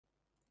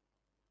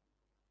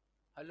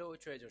Hello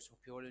traders, hope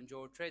you all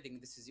enjoy trading.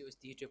 This is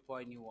USD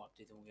JPY new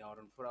update and we are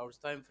on 4 hours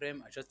time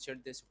frame. I just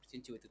shared this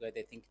opportunity with the guy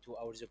I think 2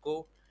 hours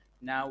ago.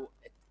 Now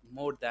at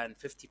more than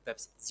 50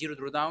 pips, zero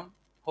drawdown.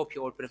 Hope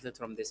you all benefited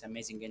from this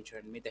amazing entry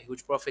and made a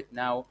huge profit.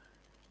 Now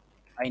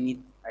I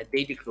need a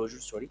daily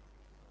closure, sorry.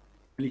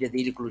 I need a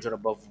daily closure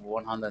above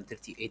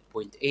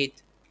 138.8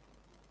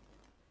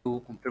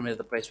 to confirm that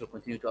the price will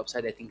continue to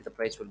upside. I think the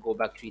price will go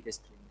back to retest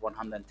to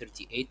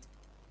 138,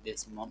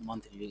 this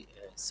monthly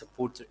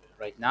support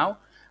right now,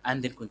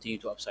 and then continue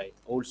to upside.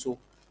 Also,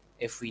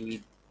 if we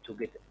need to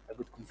get a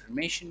good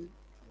confirmation,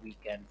 we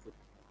can put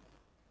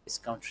this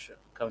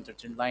counter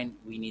trend line.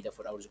 We need a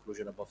 4 hours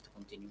closure above to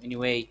continue.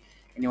 Anyway,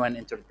 anyone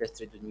entered this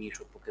trade with me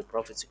should book a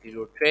profit, secure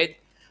your trade.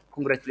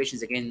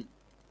 Congratulations again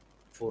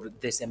for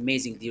this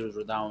amazing deal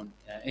drawdown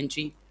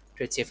entry.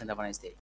 Trade safe and have a nice day.